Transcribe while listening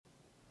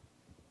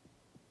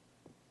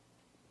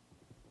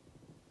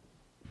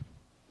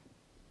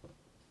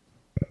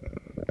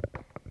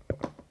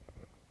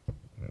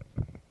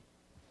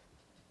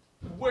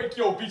Wake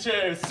your bitch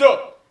ass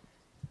up.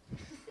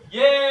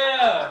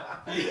 Yeah!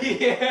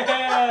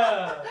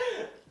 Yeah!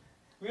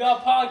 We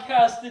got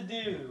podcasts to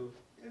do.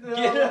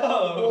 Get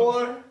up.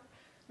 Boy.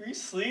 Are you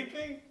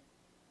sleeping?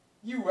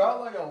 You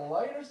out like a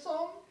light or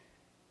something?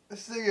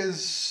 This thing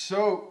is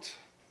soaked.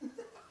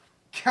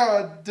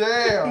 God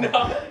damn. No.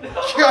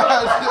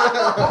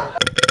 God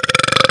damn.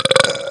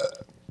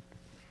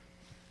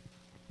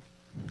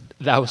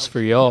 That was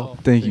for y'all.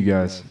 Thank you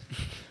guys.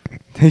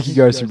 Thank you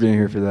guys for being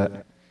here for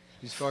that.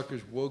 These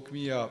fuckers woke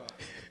me up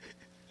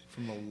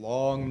from a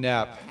long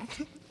nap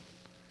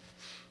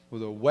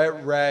with a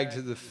wet rag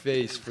to the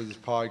face for this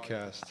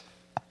podcast.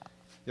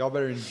 Y'all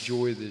better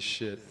enjoy this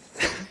shit.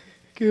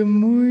 Good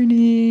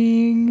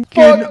morning.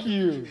 Fuck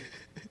you.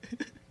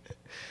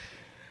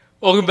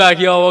 Welcome back,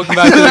 y'all. Welcome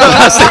back to the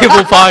Glass Table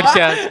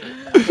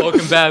Podcast.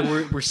 Welcome back.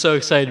 We're so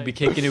excited to be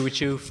kicking it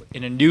with you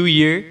in a new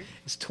year.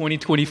 It's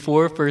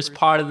 2024, first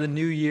part of the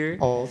new year.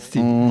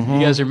 You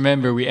guys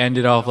remember we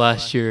ended off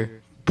last year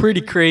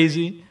pretty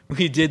crazy.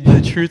 We did the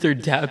truth or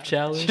dab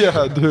challenge.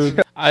 Yeah,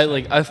 dude.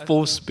 I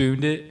full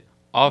spooned it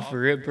off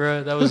rip,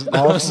 bro. That was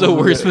the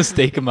worst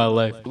mistake of my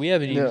life. We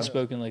haven't even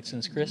spoken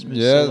since Christmas.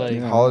 Yeah, so,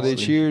 holiday honestly.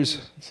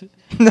 Cheers.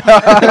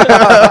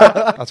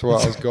 That's where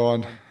I was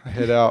going. I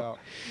head out.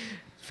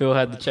 Phil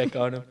had to check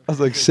on him. I was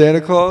like,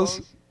 Santa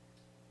Claus?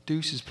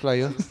 Deuces,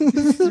 player.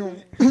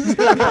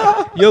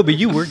 Yo, but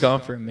you were gone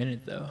for a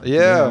minute, though.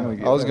 Yeah,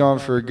 I was gone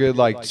for a good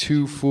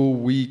 2 full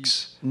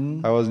weeks.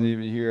 I wasn't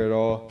even here at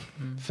all.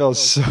 Felt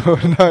so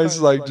nice,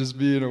 just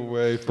being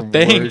away from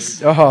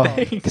Thanks. work. Oh,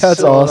 Thanks.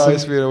 that's so awesome.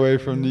 nice being away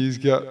from these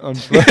guys.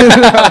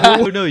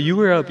 Oh no, you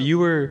were up. You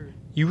were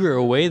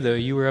away though.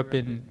 You were up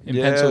in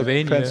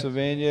Pennsylvania.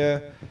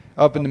 Pennsylvania,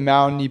 up in the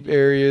mountainy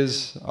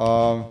areas.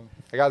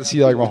 I got to see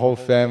my whole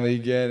family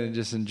again and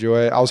just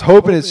enjoy it. I was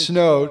hoping it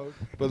snowed,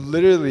 but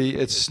literally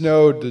it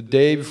snowed the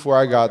day before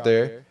I got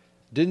there.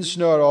 Didn't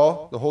snow at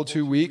all the whole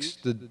 2 weeks.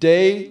 The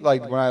day,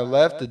 when I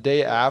left, the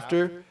day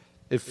after,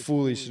 it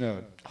fully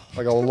snowed.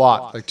 A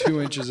lot,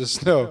 2 inches of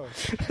snow.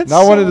 And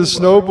I wanted to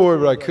snowboard,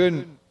 but I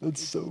couldn't.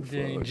 That's so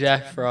Dang,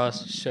 Jack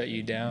Frost shut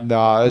you down.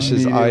 Nah, it's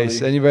just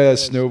ice. Anybody that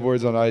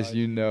snowboards on ice,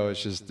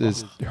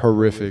 it's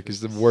horrific.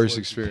 It's the worst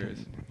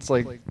experience. It's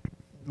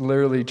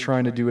literally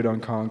trying to do it on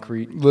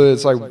concrete.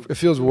 It's it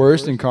feels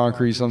worse than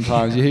concrete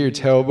sometimes. You hit your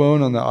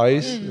tailbone on the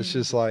ice. It's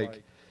just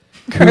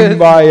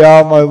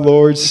kumbaya, my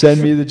Lord,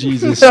 send me the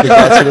Jesus.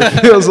 That's what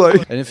it feels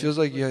like. And it feels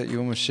like you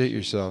almost shit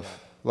yourself.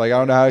 I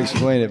don't know how to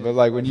explain it, but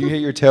when you hit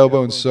your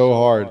tailbone so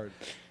hard,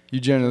 you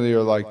generally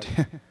are I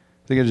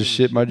think I just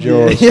shit my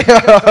jaws.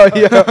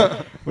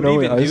 Yeah. What do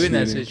you even do in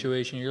that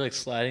situation? You're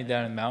sliding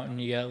down a mountain.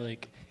 You got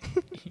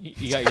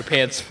you got your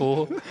pants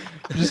full.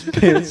 Just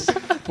pants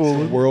full.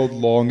 The world's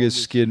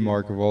longest skid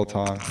mark of all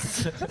time.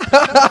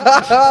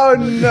 Oh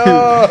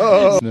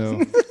no!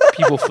 No.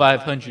 People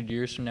 500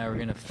 years from now are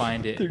gonna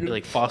find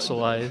it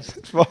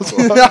fossilized.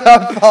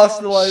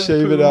 Fossilized.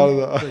 Shave it out of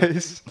the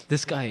ice.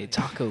 This guy ate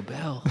Taco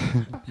Bell.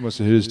 Must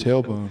have hit his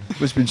tailbone.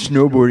 Must have been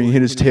snowboarding,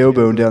 hit his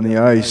tailbone down the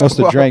ice. Must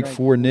have drank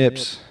 4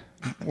 nips.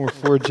 Or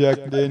 4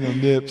 Jack Daniel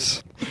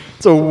nips.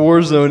 It's a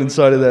war zone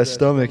inside of that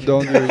stomach.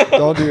 Don't do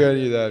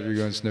any of that if you're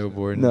going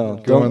snowboarding. No,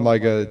 Go don't.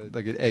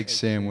 in an egg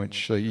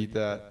sandwich. Eat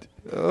that.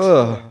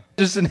 Ugh.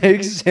 Just an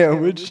egg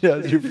sandwich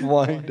as you're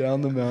flying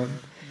down the mountain.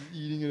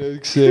 Eating an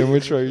egg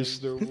sandwich while you're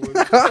snowboarding.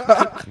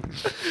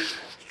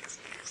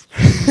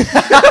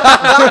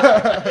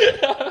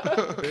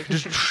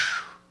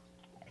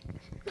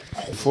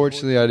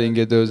 Unfortunately, I didn't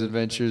get those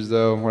adventures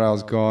though when I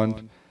was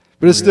gone.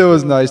 But it still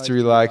was nice to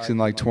relax in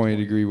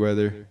 20-degree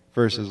weather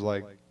versus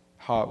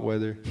hot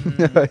weather.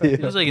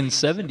 It was in the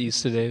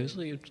 70s today. It was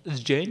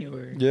it's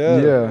January.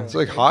 Yeah. It's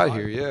hot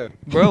here, yeah.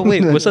 Bro,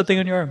 wait, what's that thing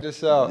on your arm?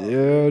 This out.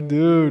 Yeah,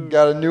 dude.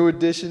 Got a new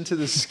addition to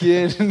the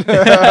skin. New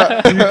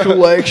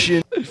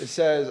collection. It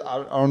says,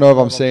 I don't know if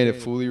I'm saying it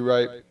fully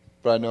right,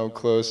 but I know I'm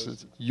close.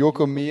 It's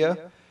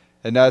Yokomiya,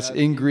 and that's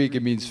in Greek,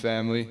 it means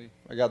family.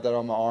 I got that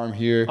on my arm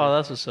here. Oh,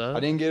 that's what's up.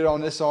 I didn't get it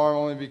on this arm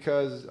only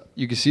because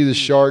you can see the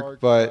shark,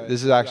 but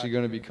this is actually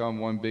going to become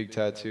one big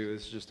tattoo.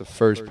 This is just the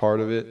first part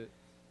of it.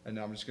 And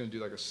now I'm just going to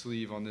do a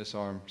sleeve on this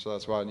arm, so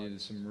that's why I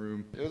needed some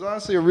room. It was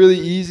honestly a really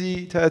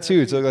easy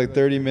tattoo. It took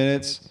 30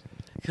 minutes.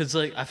 Because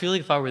I feel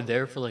if I were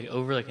there for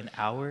over an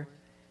hour,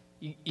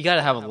 you got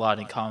to have a lot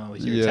in common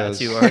with your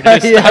tattoo artist.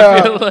 I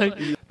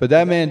feel But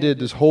that man did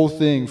this whole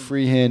thing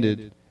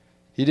free-handed.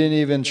 He didn't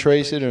even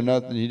trace it or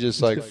nothing. He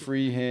just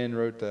freehand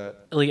wrote that.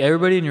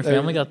 Everybody in your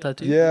family got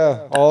tattoos?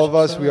 Yeah, all of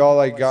us, we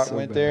all So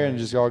went there and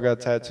just all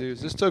got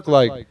tattoos. This took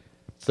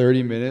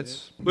 30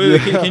 minutes. Wait,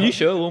 can you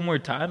show it one more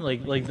time?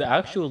 The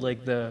actual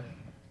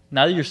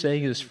now that you're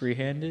saying it was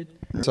free-handed.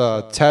 It's,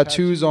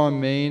 Tattoos on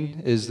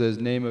Main is the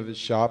name of his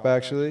shop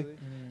actually,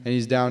 and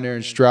he's down there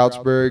in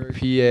Stroudsburg,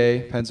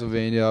 PA,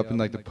 Pennsylvania, up in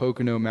the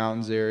Pocono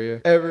Mountains area.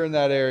 Ever in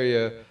that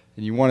area,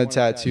 and you want a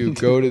tattoo,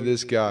 go to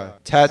this guy.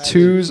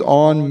 Tattoos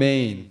on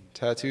Main.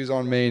 Tattoos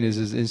on Main is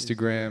his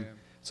Instagram.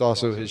 It's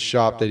also his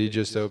shop that he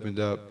just opened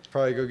up.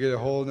 Probably go get a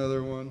whole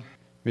another one.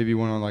 Maybe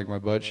one on my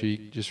butt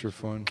cheek just for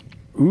fun.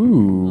 A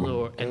Ooh.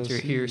 little enter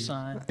here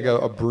sign. Like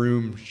a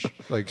broom,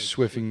 like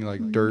swifting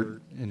like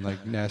dirt and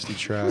like nasty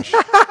trash.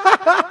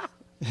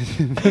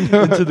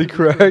 Into the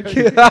crack.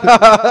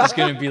 It's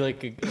gonna be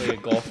like a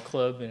golf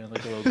club and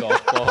like a little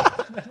golf ball.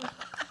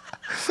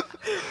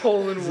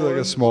 Hole in It's like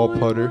a small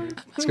putter.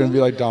 It's gonna be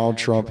like Donald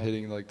Trump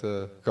hitting like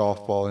the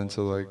golf ball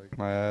into like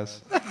my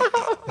ass.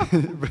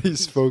 But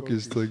he's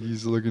focused, like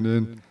he's looking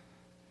in.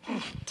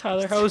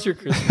 Tyler, how was your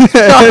Christmas?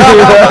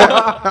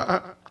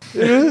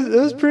 It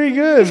was pretty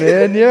good,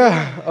 man.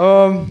 Yeah.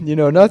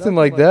 Nothing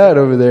like that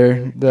over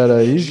there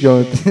that he's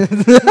going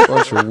through.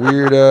 Bunch of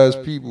weird ass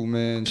people,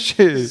 man.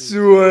 Shit.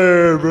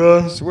 Swear,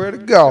 bro. Swear to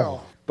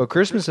God. But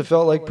Christmas, it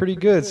felt like pretty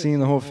good seeing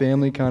the whole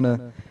family kind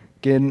of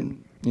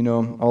getting,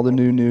 all the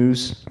new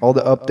news, all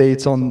the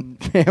updates on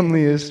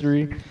family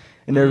history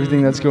and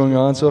everything that's going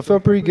on. So it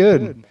felt pretty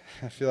good.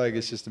 I feel like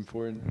it's just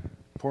important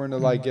to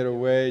like get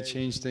away,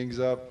 change things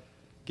up,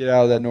 get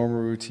out of that normal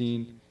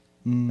routine,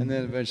 and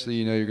then eventually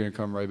you're gonna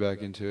come right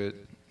back into it.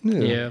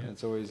 Yeah. And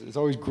it's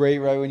always great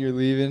right when you're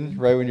leaving,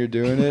 right when you're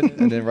doing it,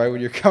 and then right when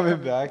you're coming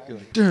back, you're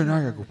like, dude, I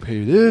gotta go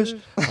pay this.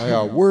 I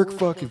gotta work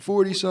fucking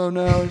 40-some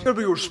hours. Gotta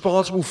be a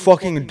responsible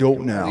fucking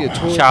adult now. Get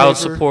toilet Child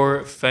paper.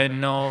 support,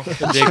 fentanyl,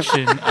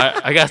 addiction.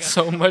 I got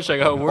so much I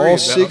got worried All about.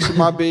 6 of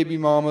my baby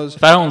mamas.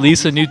 If I don't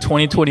lease a new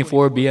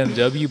 2024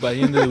 BMW by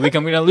the end of the week,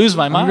 I'm gonna lose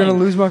my I'm mind. going to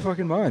lose my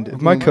fucking mind.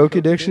 If my coke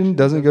addiction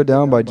doesn't go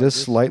down by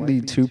just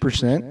slightly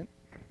 2%,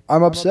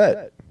 I'm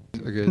upset.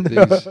 Okay,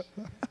 things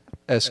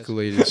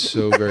escalated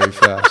so very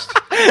fast.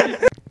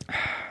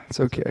 It's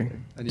okay.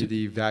 I need to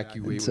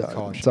evacuate with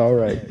caution. It's all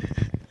right.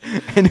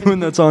 Anyone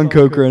that's on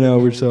coke right now,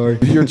 we're sorry.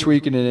 If you're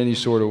tweaking in any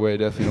sort of way,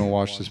 definitely don't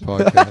watch this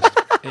podcast.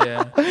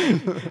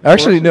 Yeah.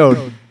 Actually,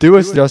 no. Do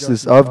us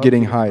justice of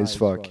getting high as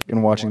fuck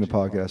and watching the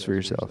podcast for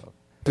yourself.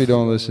 Definitely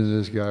don't listen to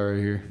this guy right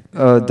here.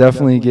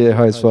 Definitely get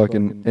high as fuck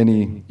in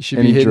any You should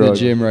any be hitting drug. the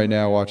gym right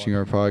now watching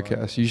our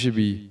podcast. You should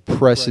be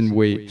pressing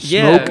weight.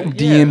 Yeah. Smoke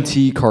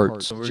DMT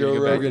carts. So we're Joe gonna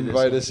get back Rogan, to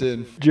this. invite us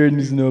in. Jared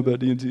needs to know about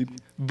DMT.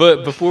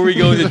 But before we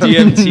go into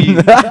DMT,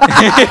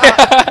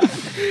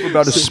 We're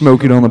about to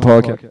smoke it on the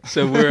podcast.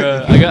 so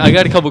we're I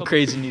got a couple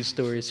crazy news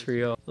stories for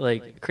y'all.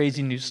 Like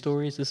crazy news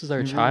stories. This is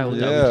our child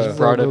that we Yeah. just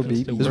brought up. This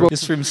into is the world.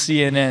 This is from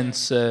CNN.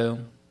 So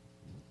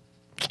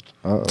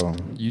Uh-oh.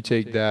 You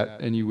take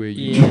that anyway.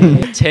 yeah,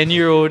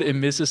 10-year-old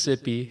in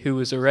Mississippi who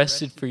was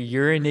arrested for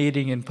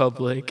urinating in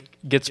public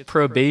gets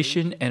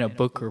probation and a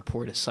book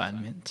report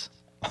assignment.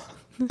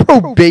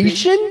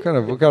 Probation?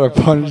 What kind of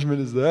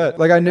punishment is that?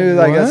 Like I knew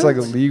like that's like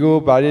What?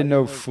 illegal, but I didn't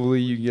know fully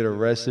you can get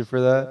arrested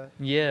for that.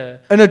 Yeah.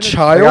 And a Like,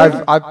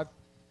 child? I've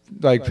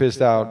like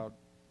pissed out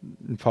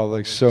in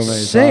public so many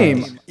times.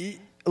 Same.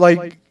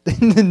 Like,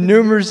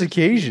 numerous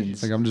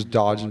occasions. Like I'm just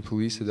dodging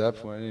police at that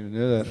point. I didn't even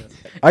know that.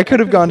 I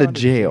could have gone to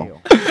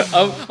jail.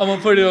 I'm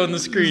gonna put it on the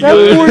screen.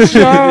 That poor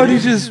child, he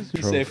just...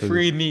 He said,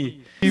 "Free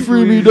me."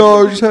 Free me,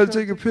 dog. Just had to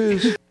take a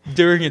piss.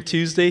 During a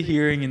Tuesday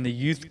hearing in the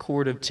youth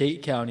court of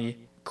Tate County,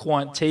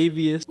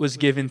 Quantavious was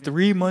given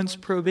 3 months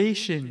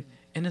probation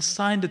and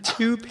assigned a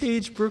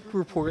 2-page book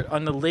report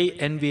on the late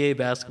NBA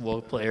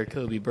basketball player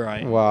Kobe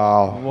Bryant.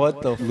 Wow.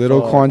 What the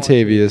Little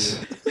Quantavious.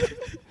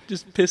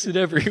 Just pissing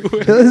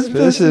everywhere.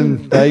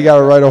 Listen, now you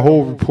gotta write a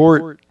whole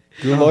report.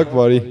 Good luck,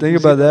 buddy. Think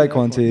about that, You gotta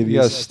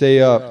Quantavious. stay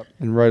up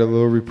and write a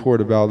little report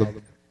about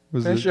the.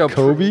 Was it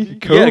Kobe?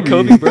 Yeah,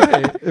 Kobe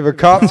Bryant. If a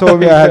cop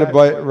told me I had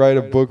to write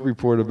a book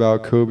report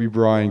about Kobe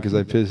Bryant because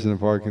I pissed in a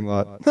parking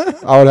lot,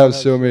 I would have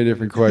so many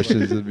different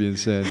questions. It'd be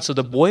insane. So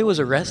the boy was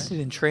arrested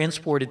and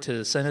transported to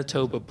the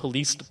Senatoba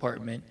Police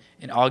Department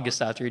in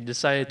August after he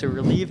decided to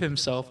relieve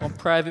himself on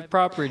private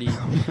property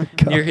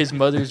near his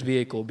mother's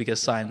vehicle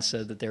because signs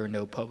said that there were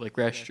no public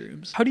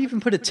restrooms. How do you even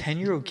put a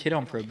 10-year-old kid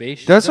on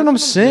probation? That's what I'm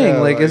saying. Yeah,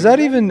 like, like- is that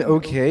even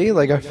okay?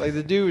 Like, Like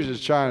the dude was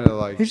just trying to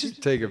like He's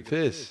just- take a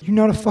piss. you're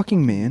not a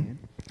fucking man.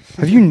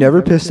 Have you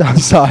never pissed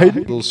outside?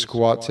 Little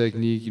squat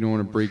technique. You don't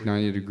want to break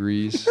 90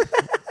 degrees.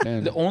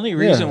 Man. The only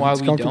reason why it's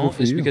we comfortable don't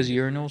for is you. because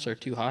urinals are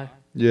too high.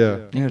 Yeah,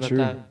 Think Yeah, about true.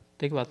 that.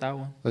 Think about that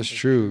one. that's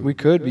true. We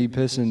could be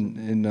pissing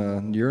in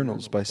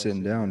urinals by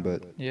sitting down,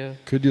 but Yeah.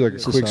 could do like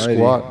a quick Society.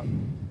 squat.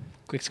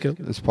 Quick scope.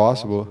 It's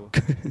possible.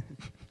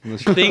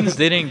 Unless Things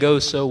didn't go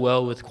so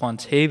well with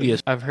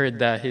Quantavious. I've heard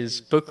that his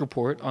book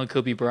report on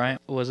Kobe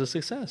Bryant was a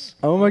success.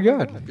 oh my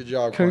god. Good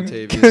job, Con-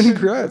 Quantavious.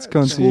 Congrats,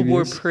 School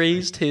board Quantavious.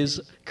 praised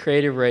his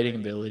creative writing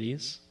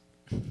abilities.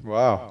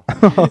 Wow,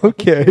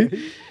 Okay.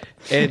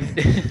 And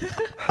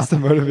that's the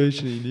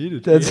motivation he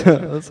needed. That's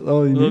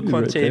all you little need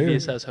right there.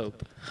 Quantavious has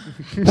hope.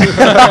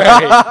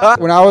 Alright.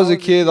 When I was a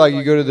kid, like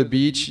you go to the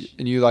beach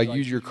and you like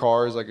use your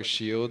car as like a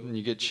shield and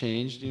you get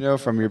changed,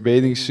 from your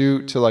bathing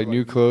suit to like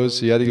new clothes,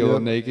 so you had to get a little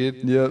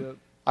naked. Yep.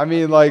 I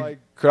mean, like,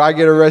 could I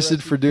get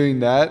arrested for doing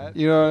that?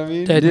 You know what I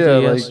mean? Technically, Yeah,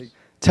 yes. like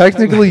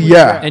technically,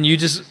 yeah. And you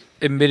just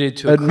admitted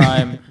to a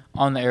crime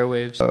on the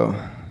airwaves. Oh.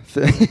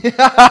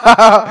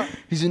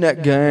 He's in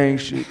that gang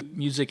shit.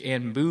 Music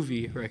and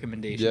movie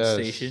recommendation Yes.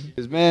 station.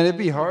 Because man, it'd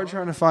be hard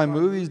trying to find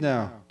movies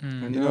now.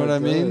 You know what I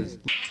mean?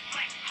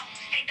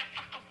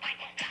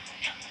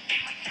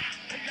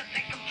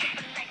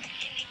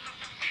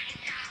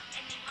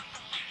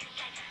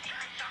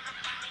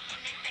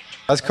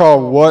 That's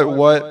called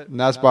What, and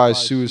that's by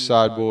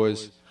Suicide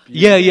Boys.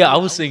 Yeah. I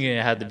was thinking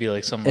it had to be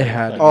like something. It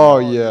had- like Oh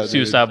yeah, dude.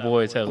 Suicide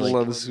Boys have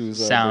Love like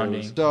Suicide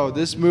sounding. Boys. So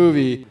this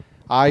movie,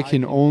 I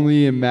can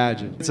only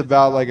imagine. It's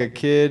about like a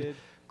kid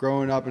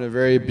growing up in a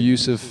very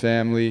abusive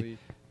family,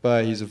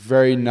 but he's a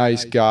very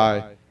nice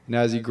guy. And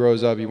as he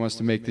grows up, he wants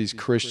to make these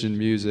Christian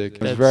music.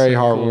 It's That's very so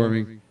cool.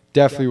 heartwarming.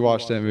 Definitely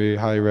watch that movie.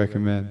 Highly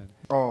recommend.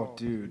 Oh,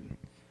 dude.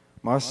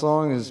 My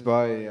song is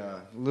by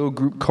a little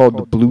group called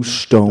the Blue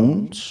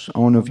Stones. I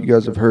don't know if you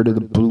guys have heard of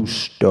the Blue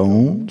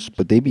Stones,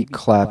 but they be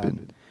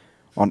clapping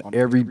on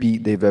every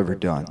beat they've ever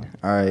done.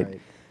 All right.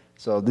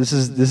 So this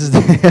is this is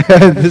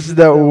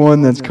that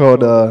one that's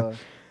called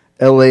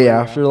L.A.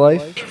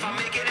 Afterlife. If I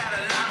make it out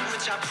alive,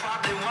 which I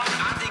probably won't,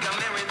 I think I'll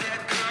marry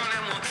that girl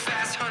and want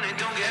fast, honey,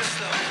 don't get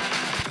slow.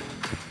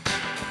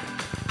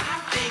 I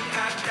think I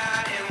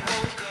died and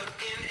woke up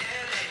in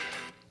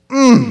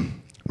LA.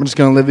 I'm just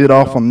gonna live it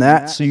off on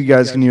that, so you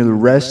guys can hear the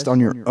rest on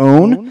your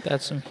own.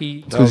 That's some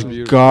heat. That was Cause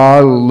beautiful.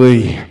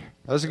 golly,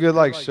 That's a good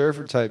like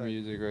surfer type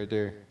music right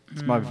there.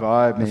 it's my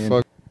vibe, man.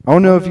 Fuck. I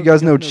don't know if you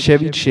guys know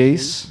Chevy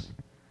Chase,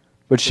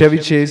 but Chevy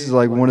Chase is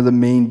like one of the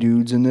main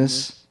dudes in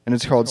this, and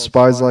it's called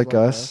Spies Like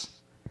Us.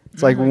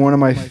 It's like one of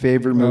my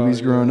favorite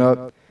movies growing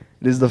up.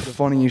 It is the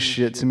funniest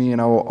shit to me, and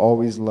I will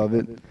always love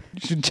it. You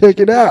should check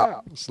it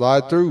out.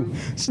 Slide through.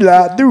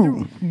 Slide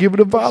through. Give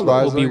it a follow.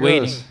 Spies We'll be Like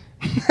waiting. Us.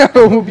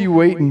 We'll be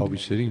waiting. I'll be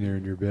sitting there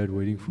in your bed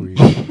waiting for you.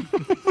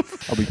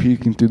 I'll be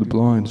peeking through the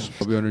blinds.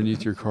 I'll be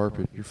underneath your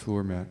carpet, your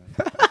floor mat.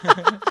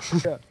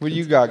 What do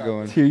you got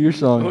going? Hear your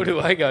song. What do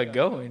I got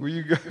going? Where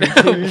you go?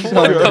 Hear your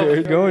song.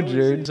 Jared. Going,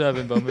 Jared. I've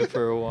been bumming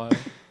for a while.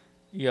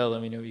 You gotta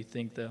let me know what you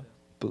think though.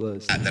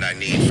 Bless. That I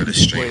need for the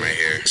stream right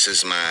here. This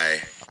is my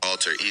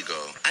alter ego.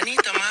 I need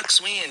the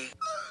Max win.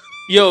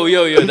 Yo,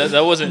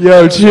 that wasn't.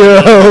 Yo,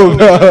 chill,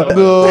 bro.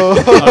 No.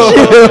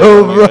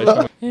 Chill,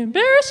 bro.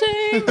 Embarrassing.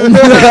 You came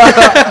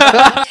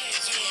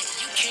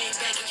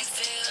back and you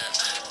failed.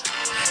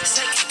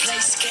 Second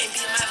place can't be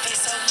my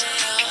face on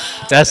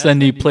now. That's the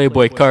new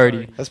Playboy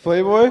Cardi. That's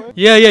Playboy?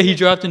 Yeah, he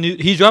dropped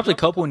a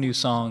couple new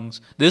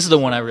songs. This is the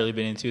one I've really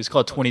been into. It's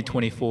called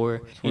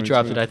 2024. He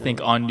dropped it, I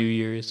think, on New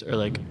Year's or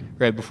like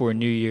right before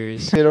New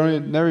Year's. I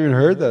never even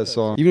heard that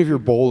song. Even if you're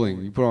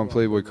bowling, you put on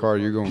Playboy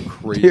Cardi, you're going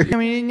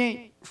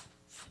crazy.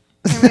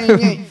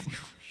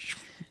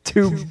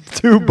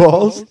 Two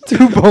balls,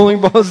 two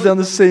bowling balls down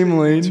the same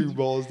lane. Two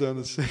balls down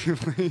the same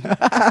lane.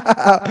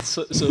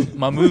 So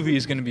my movie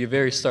is going to be a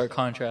very stark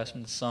contrast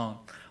from the song.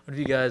 What if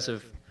you guys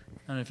have? I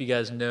don't know if you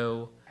guys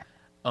know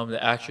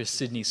the actress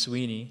Sydney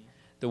Sweeney,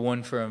 the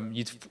one from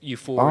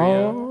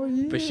Euphoria, Oh,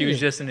 yeah. but she was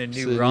just in a new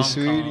Sydney rom-com,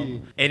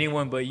 Sweeney.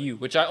 Anyone But You,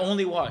 which I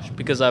only watched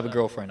because I have a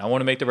girlfriend. I want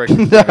to make the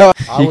record. I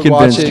would watch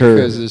convinced it her.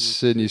 because it's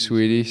Sydney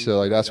Sweetie, so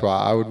like that's why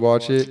I would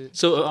watch it.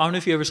 So I don't know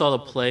if you ever saw the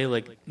play,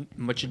 like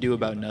Much Ado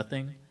About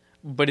Nothing,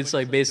 but it's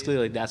like basically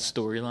like that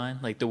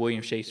storyline, like the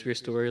William Shakespeare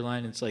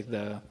storyline. It's like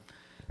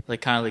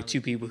kind of like two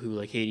people who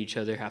like hate each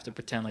other have to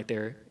pretend like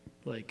they're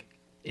like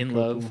in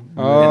love, and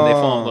they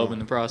fall in love in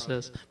the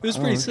process. But it was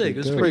pretty sick. It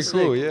was It's pretty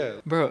pretty cool, sick.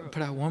 yeah. Bro,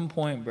 but at one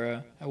point,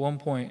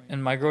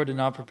 and my girl did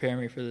not prepare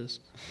me for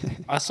this.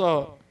 I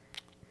saw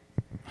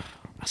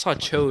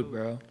Chode,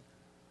 bro.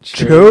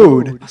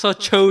 Chode. I saw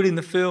Chode in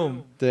the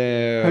film.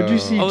 Damn. How'd you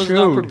see I was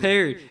Chode? not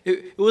prepared.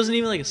 It wasn't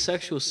even like a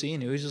sexual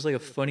scene. It was just like a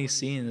funny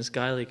scene. This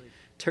guy like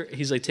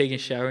he's like taking a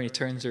shower and he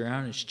turns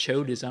around and his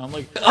Chode is out. I'm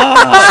like,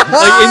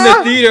 like in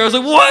the theater. I was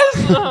like, what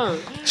is that?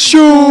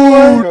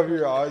 Chode? Cover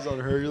your eyes on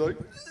her. You're like,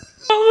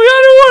 I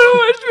don't want to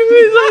watch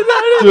movies like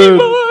that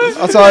anymore.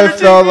 that's how I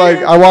felt. Like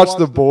I watched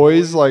The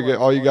Boys. Like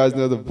all you guys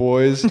know The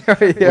Boys.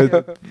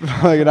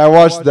 And I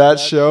watched that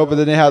show, but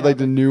then they had like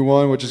the new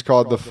one, which is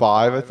called The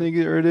Five, I think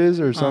it is,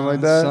 or something like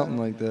that. Something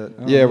like that. I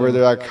don't Yeah, know. where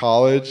they're at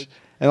college,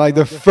 and like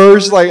the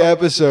first like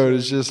episode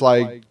is just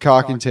like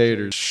cock and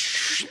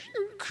taters.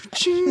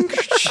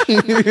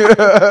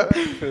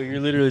 You're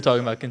literally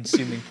talking about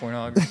consuming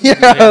pornography.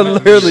 Yeah,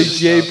 literally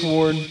J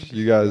porn.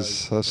 You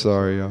guys, I'm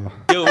sorry, y'all.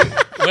 Yo,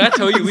 when I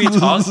told you we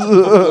talked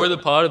before the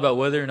pod about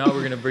whether or not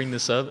we're gonna bring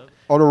this up,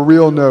 On a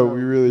real note,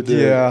 we really did.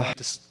 Yeah.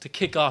 to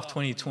kick off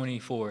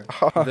 2024,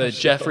 the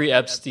Jeffrey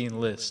Epstein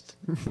list.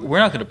 We're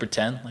not gonna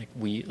pretend like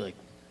we're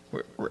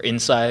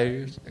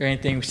insiders or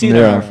anything. We've seen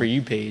it on our For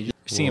You page.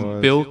 We've seen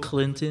What? Bill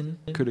Clinton.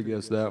 Could have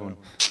guessed that one.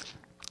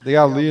 They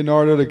got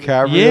Leonardo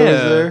DiCaprio Yeah.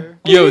 there.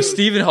 Yo,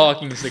 Stephen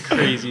Hawking is the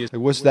craziest. Like,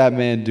 what's that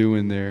man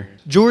doing there?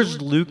 George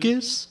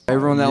Lucas.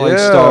 Everyone that likes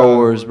Yeah. Star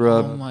Wars, bro.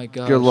 Oh my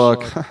god. Good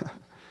luck.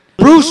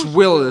 Bruce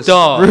Willis.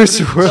 Dog. Bruce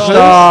Willis.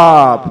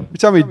 Stop. You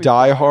tell me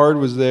Die Hard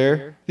was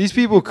there? These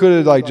people could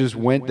have like just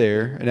went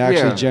there and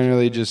actually Yeah.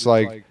 generally just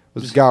like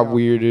got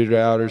weirded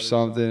out or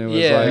something. It was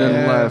Yeah. like, And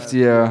then eh. left,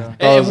 yeah.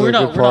 That was And we're a not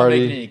good we're not party.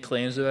 making any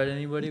claims about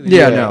anybody. We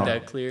Yeah, need to no. make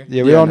that clear.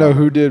 Yeah, we Yeah, don't know no.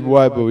 who did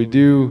what, but we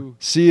do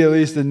see at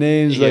least the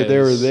names that they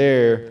were Yes.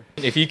 there.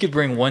 If you could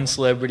bring one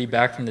celebrity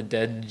back from the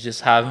dead and just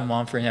have him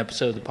on for an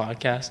episode of the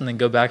podcast and then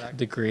go back to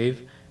the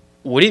grave,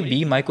 would it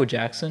be Michael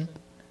Jackson?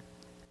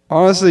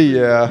 Honestly,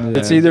 yeah.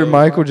 It's either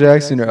Michael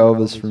Jackson or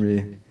Elvis for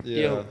me.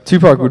 Yo,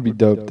 Tupac would be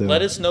dope though.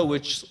 let us know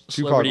which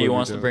celebrity would you be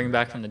wants to dope. bring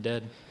back from the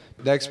dead.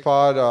 Next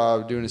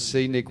pod, doing a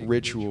Satanic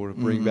ritual to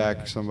bring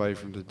back somebody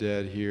from the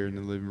dead here in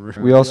the living room.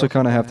 We also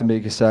kind of have to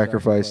make a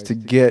sacrifice to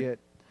get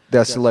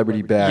that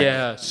celebrity back.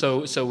 Yeah,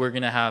 so we're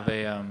gonna have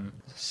a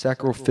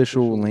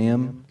Sacrificial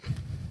lamb.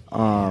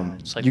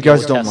 It's like You the guys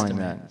Old don't Testament.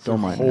 mind that.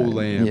 Don't mind whole that.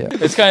 lamb. Yeah.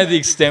 It's kind of the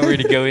extent we're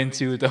gonna go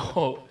into with the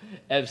whole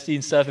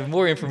Epstein stuff. If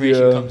more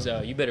information Yeah. comes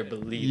out, you better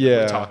believe what Yeah.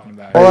 we're talking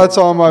about. All that's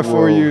on my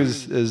For Whoa. You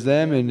is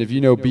them, and if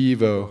you know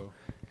Bevo,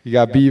 you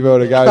got Bevo,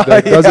 the guy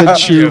that doesn't Yeah.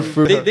 chew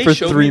for. They for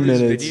showed 3 me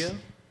this minutes. video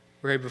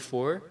right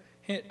before.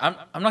 Hey, I'm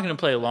not gonna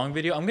play a long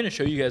video. I'm gonna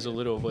show you guys a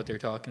little of what they're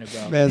talking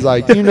about. Man's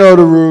like, you know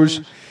the rules,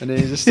 and then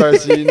he just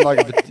starts eating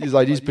he's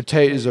like, these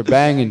potatoes are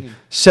banging.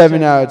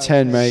 7 out of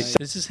 10, mate.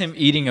 This is him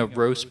eating a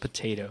roast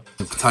potato.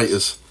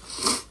 Potatoes.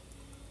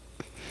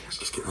 Let's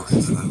just get right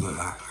into that. Look at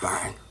that.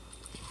 Bang.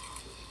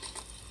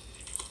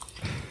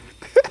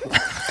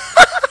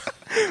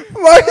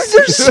 Why is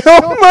there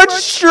so much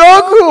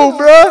struggle,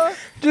 bro?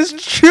 Just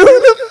chew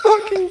the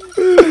fucking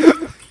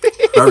food.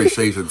 Very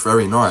seasoned,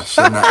 very nice.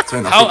 7 out of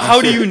 10.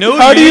 How do you know?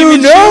 How do you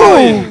didn't even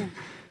chew it? know?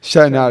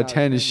 7 out of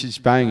 10 is she's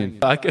banging.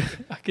 I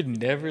could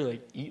never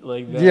like eat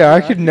like that. Yeah,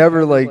 I could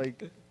never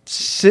like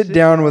sit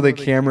down with a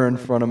camera in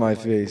front of my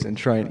face and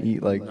try and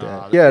eat like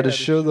that. Yeah, to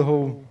show the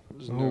whole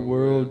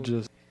world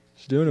just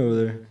doing over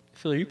there.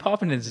 Phil, are you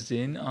popping a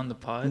Zin on the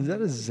pod? Is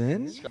that a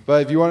Zen?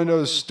 But if you want to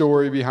know the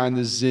story behind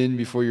the Zin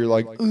before you're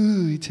like,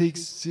 ooh, he takes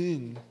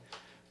Zin,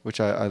 which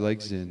I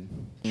like Zin.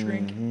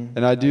 Drink.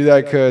 And I do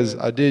that because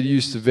I did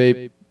used to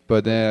vape,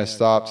 but then I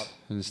stopped,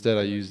 and instead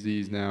I use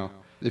these now.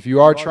 If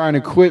you are trying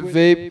to quit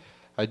vape,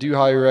 I do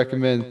highly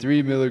recommend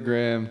 3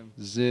 milligram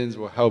Zins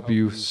will help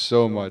you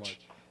so much.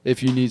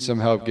 If you need some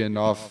help getting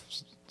off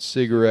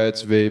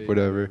cigarettes, vape,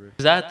 whatever.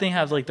 Does that thing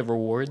have like the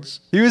rewards?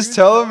 He was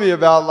telling me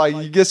about like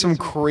you get some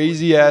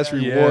crazy ass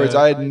rewards. Yeah.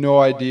 I had no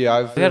idea.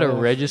 I gotta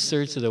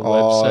register to the Oh,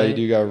 website. you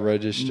do got to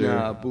register.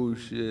 Nah,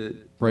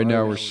 bullshit. Right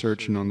now we're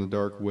searching on the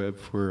dark web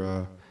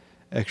for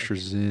extra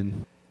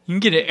Zin. You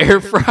can get an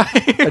air fryer.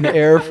 An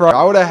air fryer.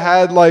 I would have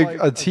had like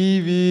a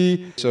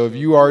TV. So if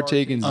you are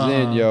taking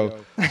Zin, yo,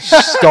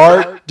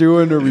 start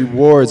doing the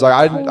rewards. Like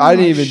I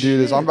didn't even do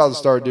this. I'm about to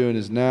start doing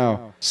this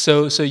now.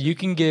 So you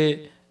can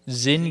get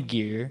Zin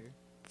gear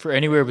for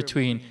anywhere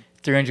between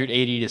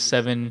 380 to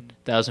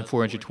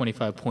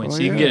 7,425 points. Oh,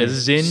 So you can yeah. get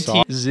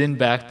a Zin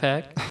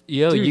backpack.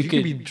 Yo, Dude, you you could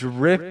could be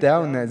dripped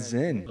out in that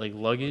Zen. like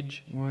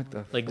luggage, What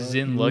the like fuck?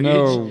 Zin luggage.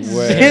 No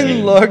way.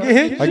 Zen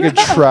luggage? I could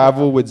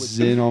travel with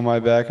Zin on my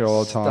back at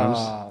all times.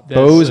 Stop. That's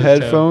Bose so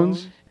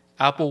headphones.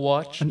 Apple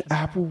Watch, An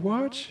Apple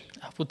Watch?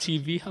 Apple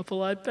TV, Apple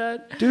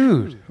iPad.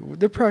 Dude.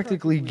 They're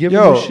practically giving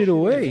Yo, this shit if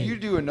away. you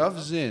do enough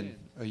Zin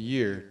a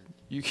year,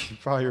 you can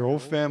buy your whole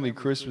family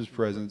Christmas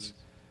presents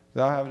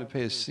without having to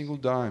pay a single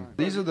dime.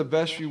 These are the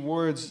best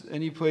rewards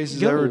any place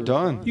has Yo, ever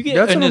done. You get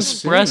That's an what I'm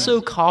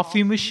espresso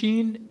coffee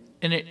machine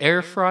and an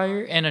air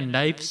fryer and a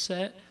knife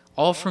set,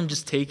 all from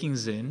just taking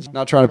Zin.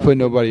 Not trying to put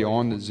nobody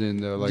on the Zin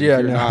though. Like Yeah,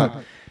 if you're no.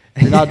 not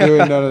you're not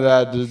doing none of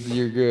that,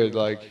 you're good.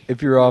 Like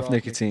If you're off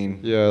nicotine,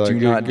 yeah, like do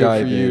good, not good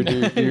dive for you, in.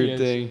 do your Yes.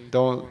 thing.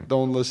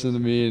 Don't listen to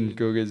me and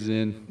go get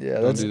Zin. Yeah,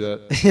 don't that's do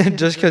that.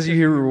 just because you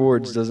hear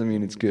rewards doesn't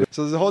mean it's good.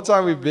 So the whole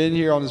time we've been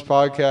here on this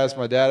podcast,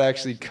 my dad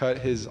actually cut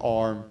his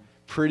arm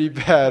pretty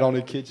bad on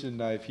a kitchen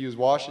knife. He was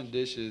washing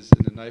dishes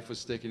and the knife was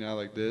sticking out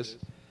like this,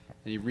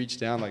 and he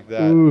reached down like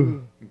that,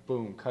 and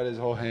boom, cut his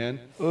whole hand.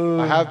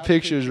 I have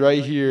pictures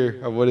right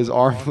here of what his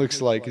arm looks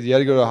like because he had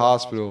to go to the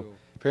hospital.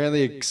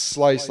 Apparently, it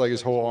sliced like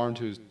his whole arm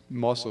to his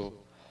muscle.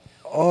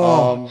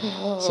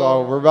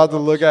 So we're about to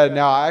look at it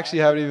now. I actually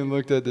haven't even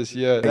looked at this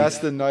yet. That's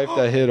the knife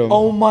that hit him.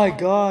 my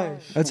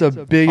gosh. That's a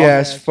big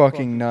ass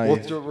fucking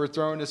knife. We're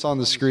throwing this on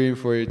the screen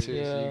for you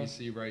too, so Yeah. you can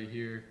see right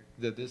here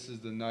that this is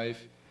the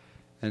knife.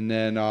 And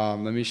then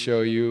let me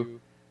show you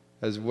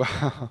as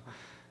well.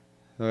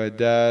 My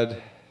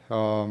dad.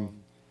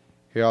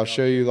 Here, I'll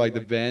show you like the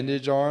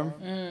bandage arm.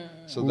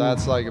 So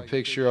that's like a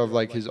picture of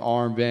like his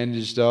arm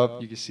bandaged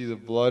up. You can see the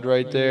blood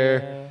right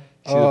there.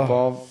 See the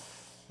bump.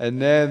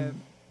 And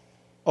then,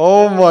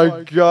 oh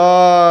my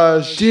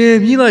gosh.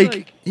 Damn,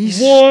 he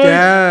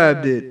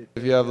stabbed it.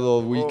 If you have a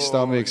little weak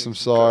stomachs, I'm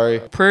sorry.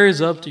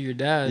 Prayers up to your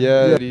dad.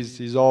 Yeah,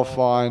 he's all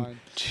fine.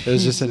 It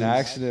was just an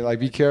accident. Like,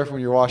 be careful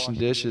when you're washing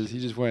dishes. He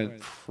just went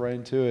right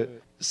into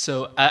it.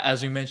 So,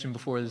 as we mentioned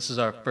before, this is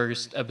our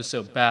first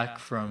episode back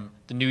from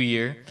the new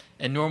year.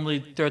 And normally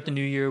throughout the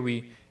new year,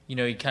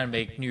 you kind of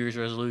make New Year's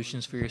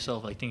resolutions for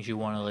yourself, like things you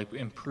want to like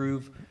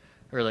improve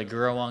or like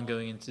grow on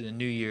going into the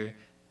new year.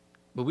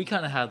 But we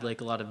kind of had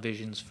like a lot of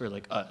visions for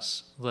like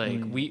us.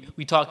 Like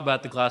we talk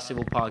about the Glass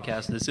Table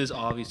podcast. This is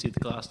obviously the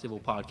Glass Table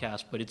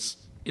podcast, but it's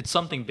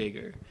something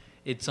bigger.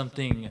 It's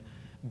something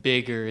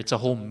bigger. It's a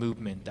whole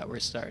movement that we're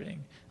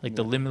starting. Like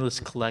the Limitless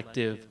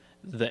Collective,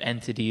 the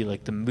entity,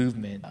 like the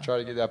movement. Try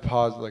to get that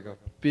positive, like a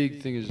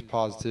big thing is just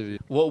positivity.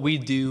 What we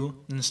do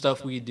and the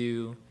stuff we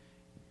do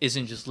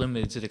isn't just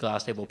limited to the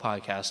Glass Table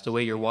podcast. The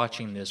way you're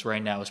watching this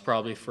right now is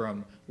probably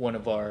from one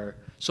of our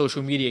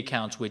social media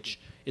accounts, which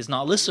is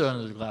not listed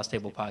under the Glass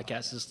Table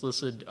podcast. It's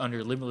listed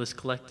under Limitless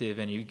Collective.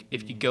 And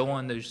if you go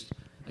on those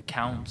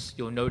accounts,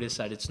 you'll notice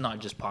that it's not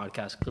just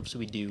podcast clips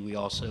we do. We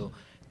also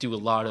do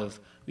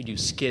we do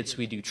skits,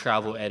 we do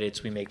travel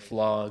edits, we make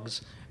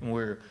vlogs, and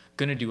we're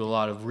going to do a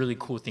lot of really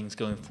cool things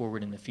going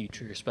forward in the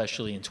future,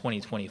 especially in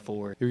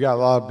 2024. We got a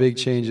lot of big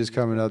changes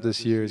coming up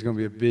this year. It's going to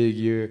be a big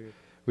year.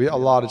 We got a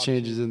lot of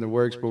changes in the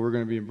works, but we're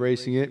going to be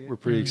embracing it. We're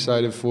pretty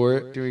excited for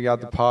it. We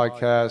got the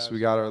podcast. We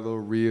got our little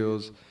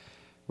reels.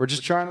 We're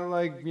just trying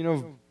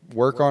to,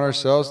 work on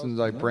ourselves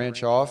and,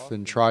 branch off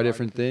and try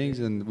different things.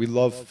 And we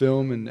love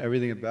film and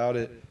everything about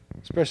it,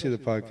 especially the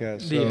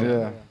podcast. So,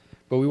 Yeah.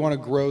 But we want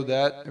to grow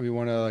that, and we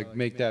want to,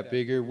 make that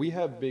bigger. We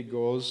have big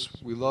goals.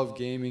 We love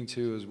gaming,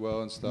 too, as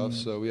well and stuff.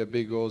 So we have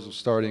big goals of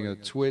starting a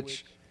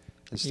Twitch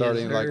and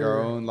starting,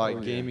 our own,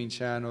 gaming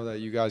channel that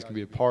you guys can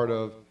be a part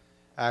of.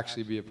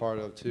 Actually be a part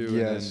of too.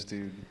 Yes, and then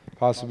dude.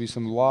 possibly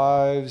some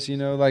lives,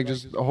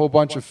 just a whole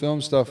bunch of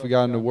film stuff we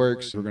got in the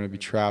works. We're going to be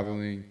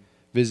traveling,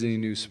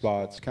 visiting new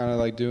spots, kind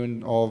of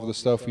doing all of the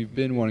stuff we've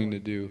been wanting to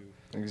do.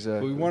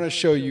 Exactly. But we want to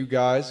show you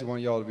guys. We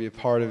want y'all to be a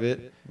part of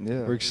it.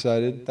 Yeah. We're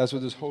excited. That's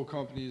what this whole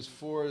company is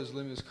for, is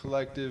Limitless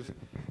Collective.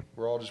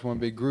 We're all just one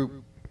big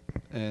group.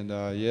 And,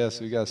 so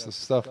we got some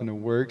stuff in the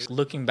works.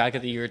 Looking back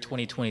at the year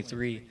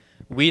 2023,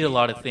 we did a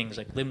lot of things,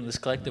 Limitless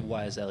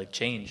Collective-wise, that,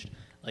 changed.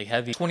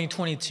 Heavy.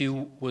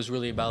 2022 was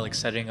really about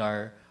setting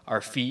our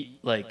feet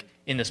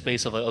in the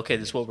space of okay,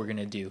 this is what we're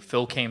gonna do.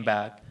 Phil came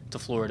back to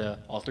Florida.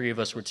 All three of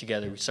us were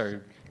together. We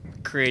started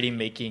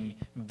making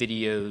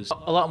videos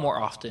a lot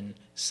more often,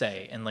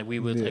 and we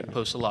would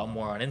post a lot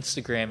more on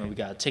Instagram, and we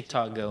got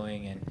TikTok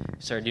going and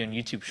started doing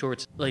YouTube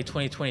Shorts.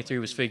 2023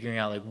 was figuring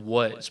out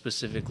what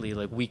specifically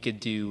we could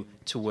do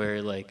to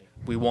where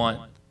we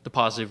want the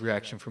positive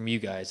reaction from you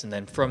guys, and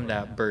then from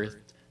that birthed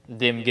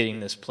them getting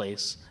this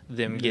place,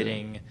 them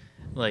getting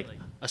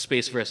a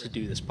space for us to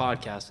do this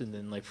podcast, and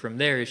then from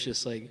there it's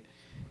just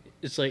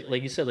it's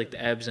like you said, the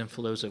ebbs and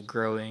flows of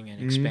growing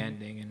and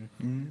expanding,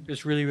 and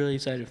just really, really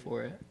excited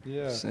for it.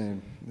 Yeah.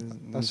 Same.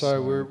 That's why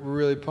we're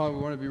really pumped.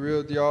 We want to be real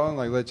with y'all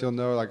and let y'all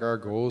know our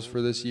goals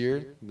for this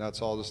year. And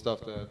that's all the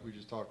stuff that we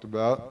just talked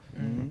about.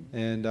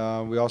 And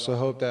we also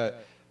hope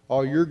that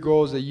all your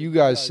goals that you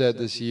guys set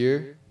this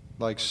year,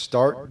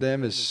 start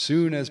them as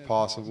soon as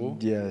possible.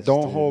 Yes.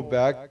 Don't hold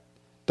back.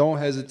 Don't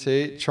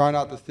hesitate. Try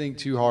not to think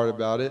too hard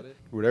about it.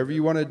 Whatever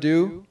you want to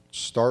do,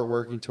 start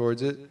working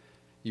towards it.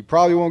 You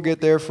probably won't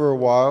get there for a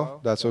while.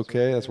 That's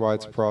okay. That's why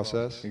it's a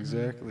process.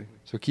 Exactly.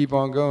 So keep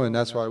on going.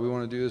 That's why we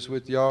want to do this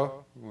with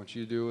y'all. We want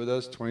you to do it with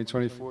us.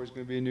 2024 is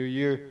going to be a new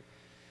year.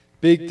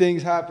 Big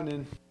things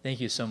happening. Thank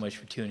you so much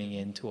for tuning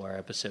in to our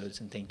episodes,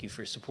 and thank you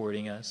for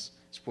supporting us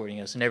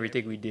in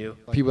everything we do.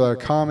 People that are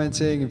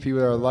commenting and people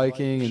that are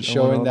liking and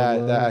showing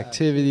that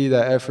activity,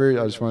 that effort.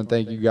 I just want to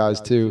thank you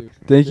guys too.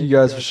 Thank you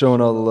guys for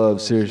showing all the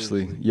love.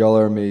 Seriously, y'all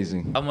are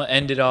amazing. I'm going to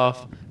end it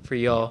off for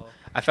y'all.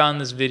 I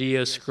found this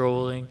video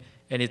scrolling,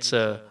 and it's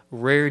a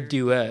rare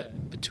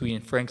duet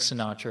between Frank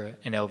Sinatra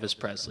and Elvis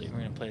Presley. We're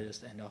going to play this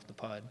to end off the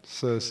pod.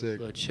 So sick.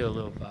 A little chill,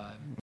 little vibe.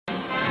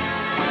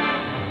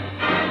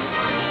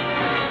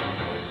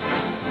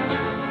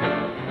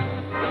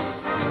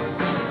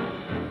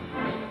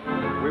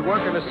 We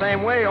work in the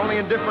same way, only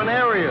in different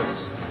areas.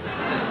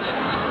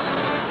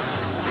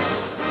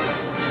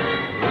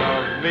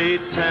 Love me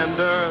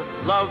tender,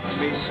 love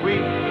me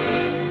sweet,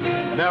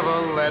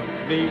 never let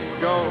me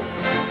go.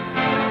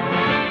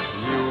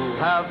 You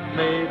have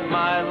made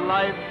my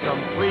life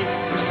complete,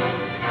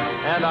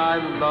 and I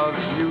love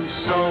you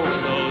so.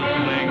 Those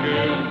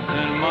fingers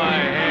in my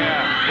hair,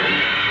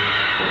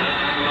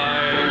 I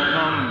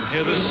come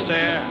hither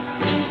stare.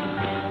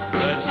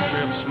 That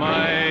strips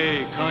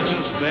my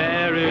conscience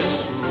bare,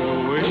 its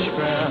bluish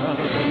spell.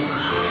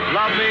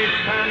 Love me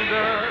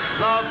tender,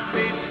 love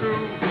me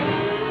true,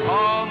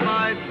 all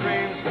my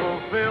dreams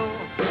fulfill.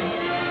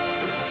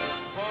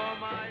 For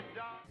my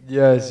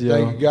Yes, yo.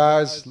 Thank you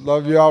guys.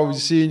 Love y'all. We'll be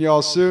seeing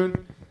y'all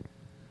soon.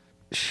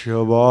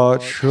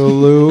 Shabbat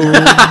shalom.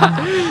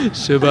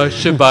 Shabbat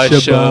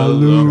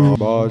shalom.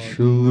 Shabbat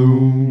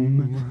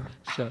shalom.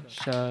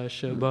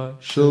 Shabbat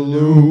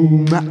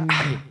Shalom.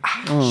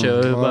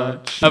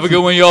 Shabbat. Have a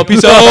good one, y'all.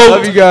 Peace out.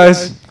 Love you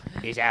guys.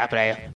 Peace out, player.